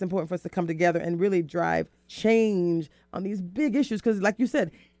why it's important for us to come together and really drive change on these big issues, because like you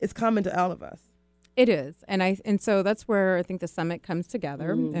said, it's common to all of us. It is, and so that's where I think the summit comes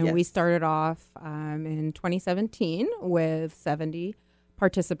together. We started off in 2017 with 70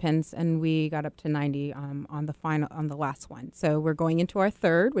 participants, and we got up to 90 on the last one. So we're going into our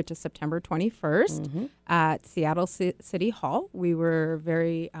third, which is September 21st at Seattle City Hall. We were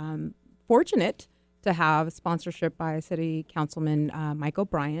very fortunate to have sponsorship by City Councilman Mike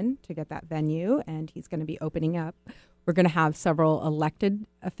O'Brien to get that venue, and he's going to be opening up. We're going to have several elected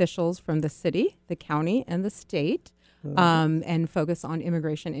officials from the city, the county, and the state, and focus on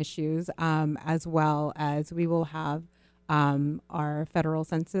immigration issues, as well as we will have our federal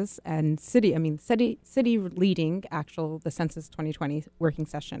census and city leading the Census 2020 working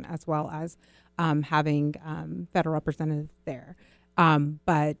session, as well as having federal representatives there.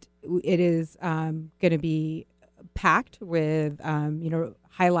 But it is going to be packed with,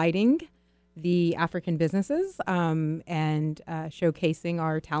 highlighting the African businesses and showcasing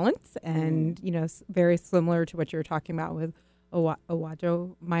our talents, and very similar to what you were talking about with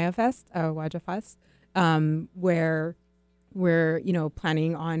Owajo Fest, where we're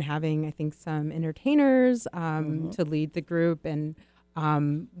planning on having, I think, some entertainers to lead the group, and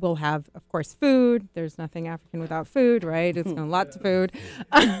we'll have, of course, food. There's nothing African without food, right? It's lots of food,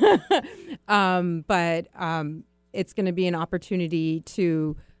 but it's going to be an opportunity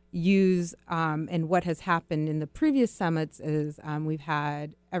to use, and what has happened in the previous summits is we've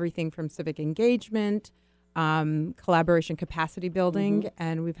had everything from civic engagement, collaboration capacity building,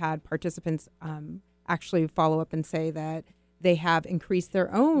 and we've had participants actually follow up and say that they have increased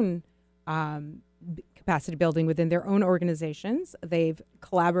their own capacity building within their own organizations. They've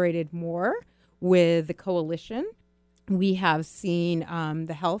collaborated more with the coalition. We have seen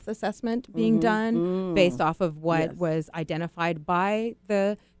the health assessment being done based off of what was identified by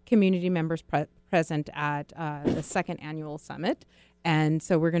the community members present at the second annual summit. And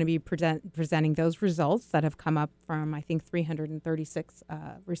so we're going to be presenting those results that have come up from, I think, 336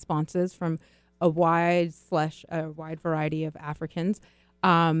 responses from a wide variety of Africans.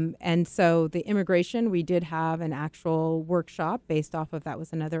 And so the immigration, we did have an actual workshop based off of that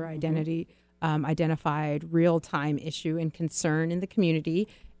was another identified real-time issue and concern in the community.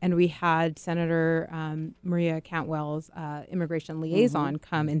 And we had Senator Maria Cantwell's immigration liaison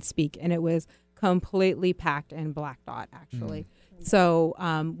come and speak, and it was completely packed in Black Dot, actually. So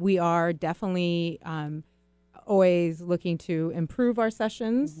we are definitely always looking to improve our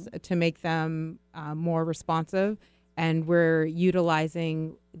sessions to make them more responsive, and we're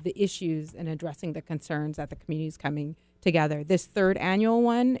utilizing the issues and addressing the concerns that the community is coming together. This third annual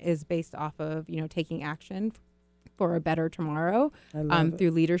one is based off of, taking action for a better tomorrow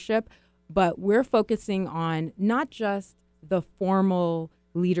through leadership, but we're focusing on not just the formal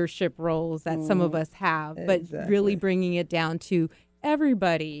leadership roles that some of us have, but really bringing it down to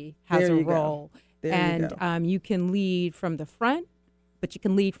everybody has a role. And you can lead from the front, but you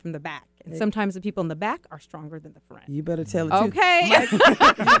can lead from the back. And sometimes the people in the back are stronger than the front. You better tell it. Okay. Mike, you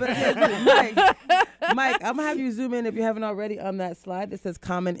better tell it. Mike, I'm gonna have you zoom in if you haven't already on that slide that says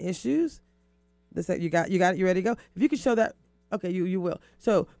common issues. You got it. You ready to go? If you could show that, okay, you will.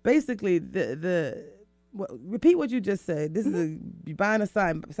 So basically, repeat what you just said. This is you're buying a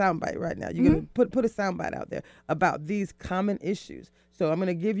sound bite right now. You're gonna put a sound bite out there about these common issues. So I'm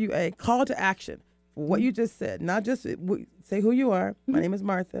gonna give you a call to action for what you just said. Not just say who you are. My name is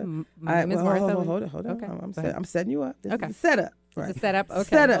Martha. My name is Martha. Hold on. Okay. I'm setting you up. This Okay. is a setup. Right. It's a setup. Okay.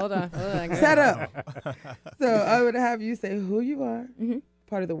 Setup. Hold on. Set up. So I would have you say who you are.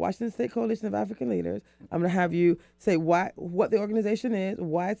 Part of the Washington State Coalition of African Leaders. I'm going to have you say what the organization is,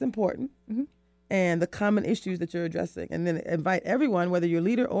 why it's important, and the common issues that you're addressing. And then invite everyone, whether you're a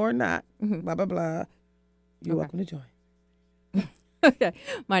leader or not, blah, blah, blah. You're welcome to join. Okay.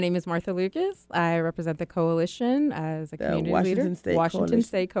 My name is Martha Lucas. I represent the coalition as a community leader. Washington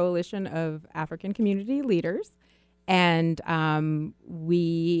State Coalition of African Community Leaders. And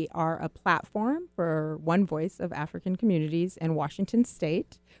we are a platform for one voice of African communities in Washington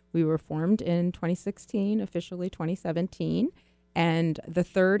State. We were formed in 2016, officially 2017. And the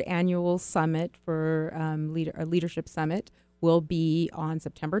third annual summit for a leadership summit will be on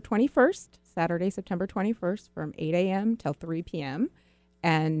September 21st, Saturday, September 21st, from 8 a.m. till 3 p.m.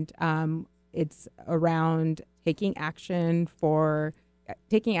 And it's around taking action through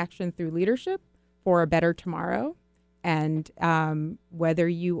leadership for a better tomorrow. And whether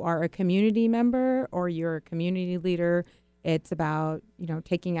you are a community member or you're a community leader, it's about,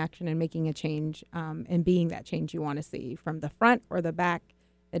 taking action and making a change and being that change you want to see from the front or the back.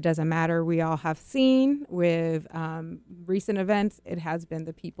 It doesn't matter. We all have seen with recent events, it has been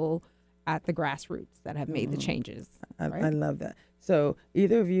the people at the grassroots that have made the changes. I love that. So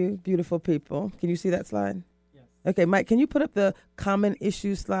either of you, beautiful people, can you see that slide? Yes. Okay, Mike, can you put up the common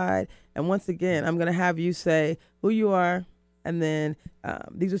issue slide? And once again, I'm going to have you say who you are, and then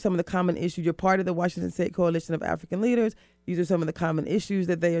these are some of the common issues. You're part of the Washington State Coalition of African Leaders. These are some of the common issues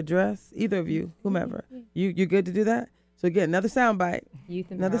that they address. Either of you, whomever. You're good to do that? So again, another sound bite.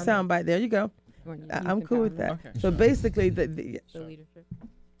 Another sound bite. There you go. I'm cool with that. Okay, so basically, the leadership.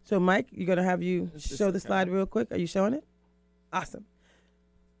 So Mike, you're going to have you show the slide real quick. Are you showing it? Awesome.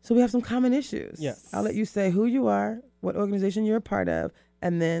 So we have some common issues. Yes. I'll let you say who you are, what organization you're a part of,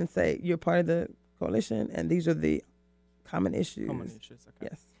 and then say you're part of the coalition, and these are the common issues. Okay.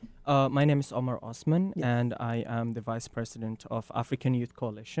 Yes. My name is Omar Osman, and I am the Vice President of African Youth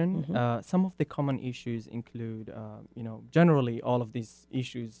Coalition. Some of the common issues include, generally all of these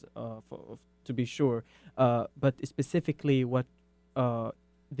issues, to be sure, but specifically what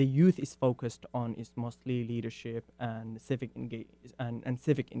the youth is focused on is mostly leadership and civic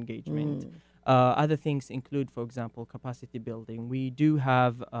engagement. Other things include, for example, capacity building. We do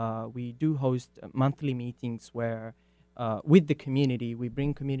host monthly meetings where, with the community, we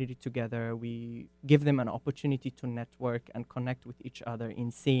bring community together. We give them an opportunity to network and connect with each other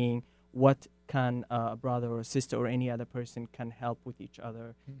in seeing what can a brother or sister or any other person can help with each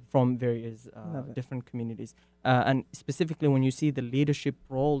other from various different communities. And specifically, when you see the leadership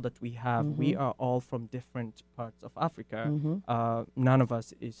role that we have, we are all from different parts of Africa. None of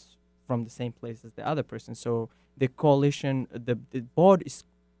us is from the same place as the other person. So the coalition, the board is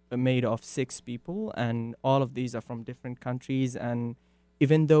made of 6 people, and all of these are from different countries. And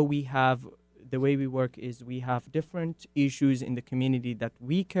even though we have, the way we work is we have different issues in the community that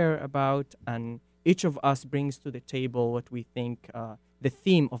we care about, and each of us brings to the table what we think the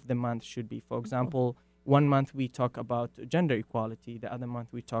theme of the month should be. For example, one month we talk about gender equality. The other month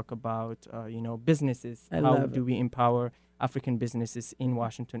we talk about, businesses. How do we empower African businesses in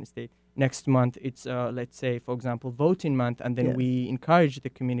Washington State? Next month it's, let's say, for example, voting month, and then we encourage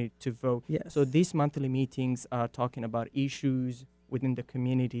the community to vote. Yes. So these monthly meetings are talking about issues within the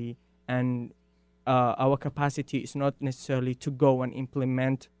community, and our capacity is not necessarily to go and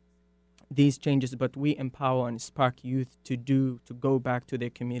implement these changes, but we empower and spark youth to go back to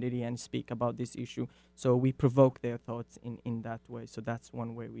their community and speak about this issue. So we provoke their thoughts in that way. So that's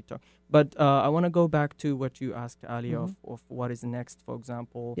one way we talk. But I want to go back to what you asked earlier of what is next. For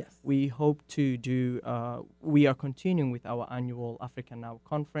example, we hope to do, we are continuing with our annual Africa Now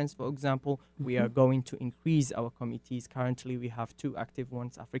conference, for example. We are going to increase our committees. Currently, we have 2 active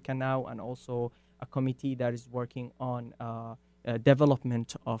ones, Africa Now, and also a committee that is working on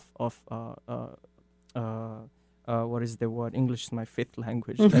development of what is the word? English is my 5th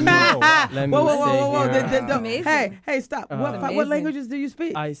language. Let me say Hey, stop. What languages do you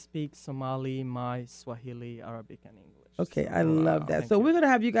speak? I speak Somali, Mai, Swahili, Arabic, and English. Okay, I love that. So we're going to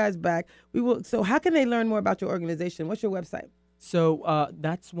have you guys back. So how can they learn more about your organization? What's your website? So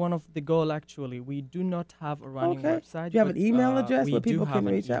that's one of the goal, actually. We do not have a running website. Do you have an email address where people can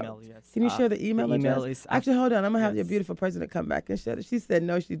reach out? Yes. Can you share the email address? Is actually, hold on. I'm going to have your beautiful president come back and share it. She said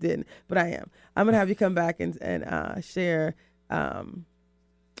no, she didn't, but I am. I'm going to have you come back and share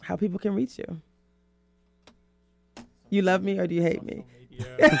how people can reach you. You love me or do you hate me?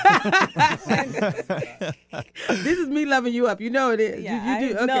 This is me loving you up. You know it is. Yeah, you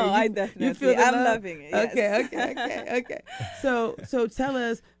do. Okay, I definitely. I'm loving it. Yes. Okay. So tell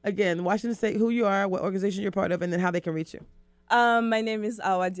us again, Washington State, who you are, what organization you're part of, and then how they can reach you. My name is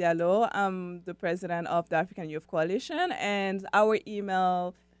Awa Diallo. I'm the president of the African Youth Coalition, and our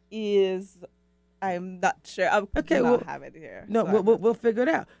email is, I'm not sure. I do not have it here. No, so we'll figure it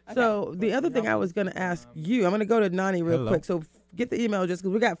out. Okay. So the other thing I was going to ask you, I'm going to go to Nani real quick. So get the email just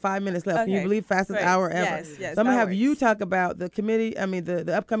because we got 5 minutes left. Can you believe fastest hour ever? Yes. So I'm going to have you talk about the committee,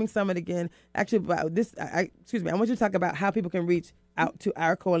 the upcoming summit again. Actually, about this, I want you to talk about how people can reach out to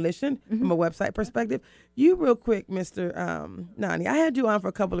our coalition from a website perspective. You real quick, Mr. Nani, I had you on for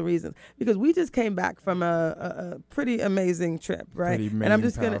a couple of reasons because we just came back from a pretty amazing trip, right? Pretty amazing, and I'm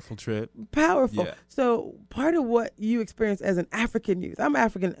just powerful trip. Powerful. Yeah. So part of what you experience as an African youth, I'm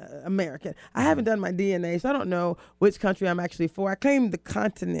African American. I haven't done my DNA, so I don't know which country I'm actually for. I claim the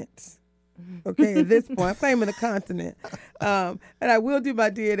continent. Okay, at this point, I'm claiming the continent. And I will do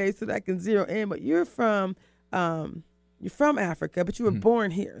my DNA so that I can zero in. But you're from Africa, but you were born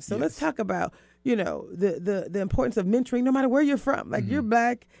here. So let's talk about, the importance of mentoring no matter where you're from. Like you're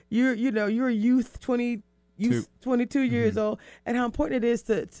black, you're a youth, 22 years old, and how important it is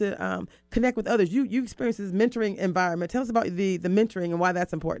to connect with others. You experience this mentoring environment. Tell us about the mentoring and why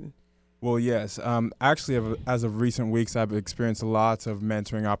that's important. Well, yes. Actually, as of recent weeks, I've experienced lots of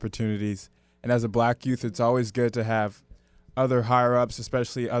mentoring opportunities. And as a black youth, it's always good to have other higher-ups,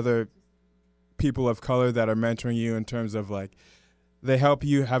 especially other people of color that are mentoring you in terms of, like, they help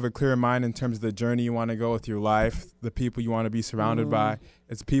you have a clear mind in terms of the journey you want to go with your life, the people you want to be surrounded by.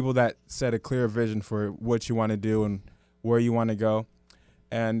 It's people that set a clear vision for what you want to do and where you want to go.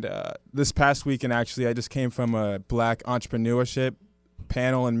 And this past weekend, actually, I just came from a black entrepreneurship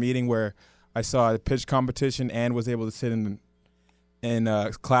panel and meeting where I saw a pitch competition and was able to sit in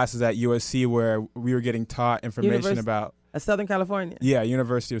classes at USC where we were getting taught information about Southern California. Yeah,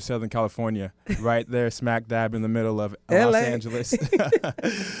 University of Southern California, right there, smack dab in the middle of Los Angeles.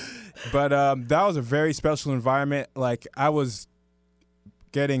 But that was a very special environment. Like I was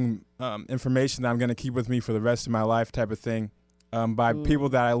getting information that I'm going to keep with me for the rest of my life, type of thing, by people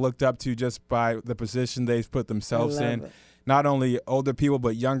that I looked up to just by the position they've put themselves in. Not only older people,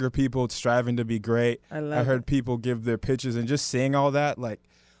 but younger people striving to be great. I heard people give their pitches and just seeing all that, like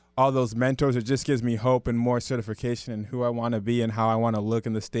all those mentors, it just gives me hope and more certification in who I want to be and how I want to look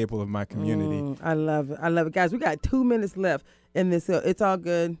in the staple of my community. I love it. Guys, we got 2 minutes left in this. It's all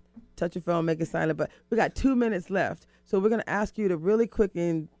good. Touch your phone, make it silent. But we got 2 minutes left. So we're going to ask you to really quick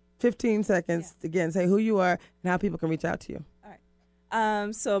in 15 seconds, again, say who you are and how people can reach out to you.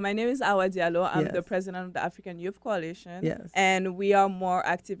 So my name is Awa Diallo. I'm the president of the African Youth Coalition. And we are more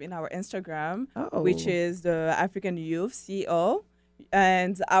active in our Instagram, which is the African Youth CO.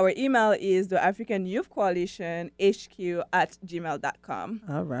 And our email is the African Youth Coalition HQ@gmail.com.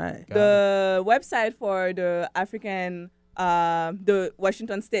 All right. The website for the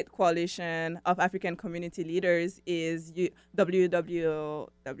Washington State Coalition of African Community Leaders is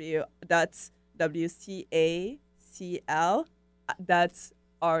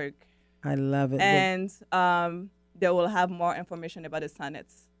www.wcacl.org. I love it. And they will have more information about the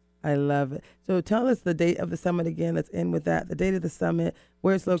summits. I love it. So tell us the date of the summit again. Let's end with that. The date of the summit,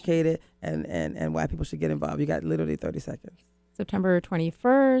 where it's located, and why people should get involved. You got literally 30 seconds. September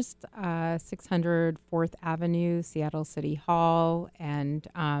 21st, 600 4th Avenue, Seattle City Hall. And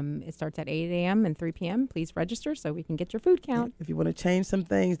it starts at 8 a.m. and 3 p.m. Please register so we can get your food count. If you want to change some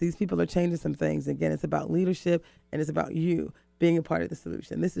things, these people are changing some things. Again, it's about leadership, and it's about you being a part of the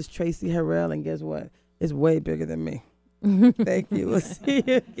solution. This is Traci Harrell, and guess what? It's way bigger than me. Thank you. We'll see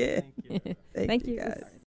you again. Thank you. Guys.